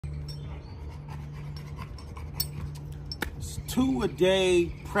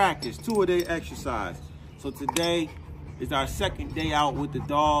two-a-day practice, two-a-day exercise. So today is our second day out with the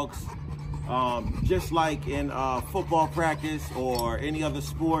dogs. Just like in football practice or any other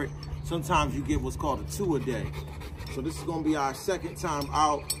sport, sometimes you get what's called a two-a-day. So this is gonna be our second time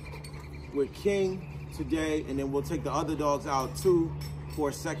out with King today, and then we'll take the other dogs out too for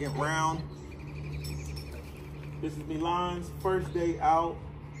a second round. This is Milan's first day out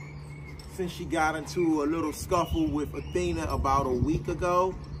since she got into a little scuffle with Athena about a week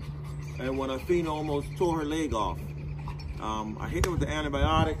ago, and when Athena almost tore her leg off. I hit her with the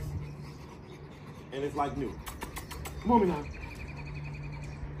antibiotics, and it's like new. Come on, Milan.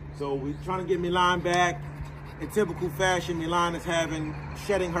 So we're trying to get Milan back. In typical fashion, Milan is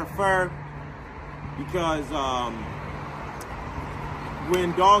shedding her fur because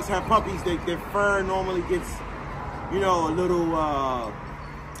when dogs have puppies, their fur normally gets, you know, a little,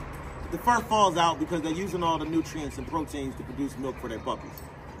 the fur falls out because they're using all the nutrients and proteins to produce milk for their puppies.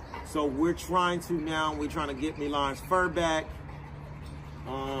 So we're trying to get Milan's fur back.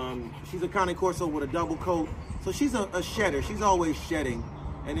 She's a Cane Corso with a double coat. So she's a shedder. She's always shedding.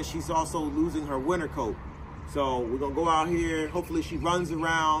 And then she's also losing her winter coat. So we're gonna go out here. Hopefully she runs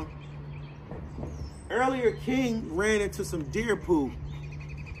around. Earlier, King ran into some deer poo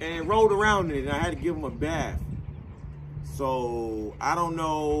and rolled around in it, and I had to give him a bath. So I don't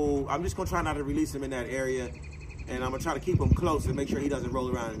know. I'm just gonna try not to release him in that area, and I'm gonna try to keep him close and make sure he doesn't roll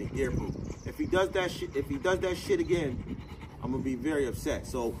around in any deer poo. If he does that shit again, I'm gonna be very upset.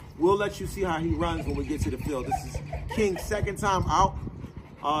 So we'll let you see how he runs when we get to the field. This is King's second time out.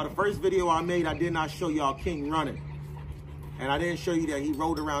 The first video I made, I did not show y'all King running. And I didn't show you that he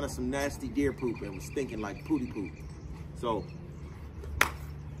rolled around in some nasty deer poop and was stinking like pooty poop. So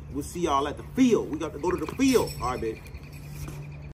we'll see y'all at the field. We got to go to the field. All right, babe.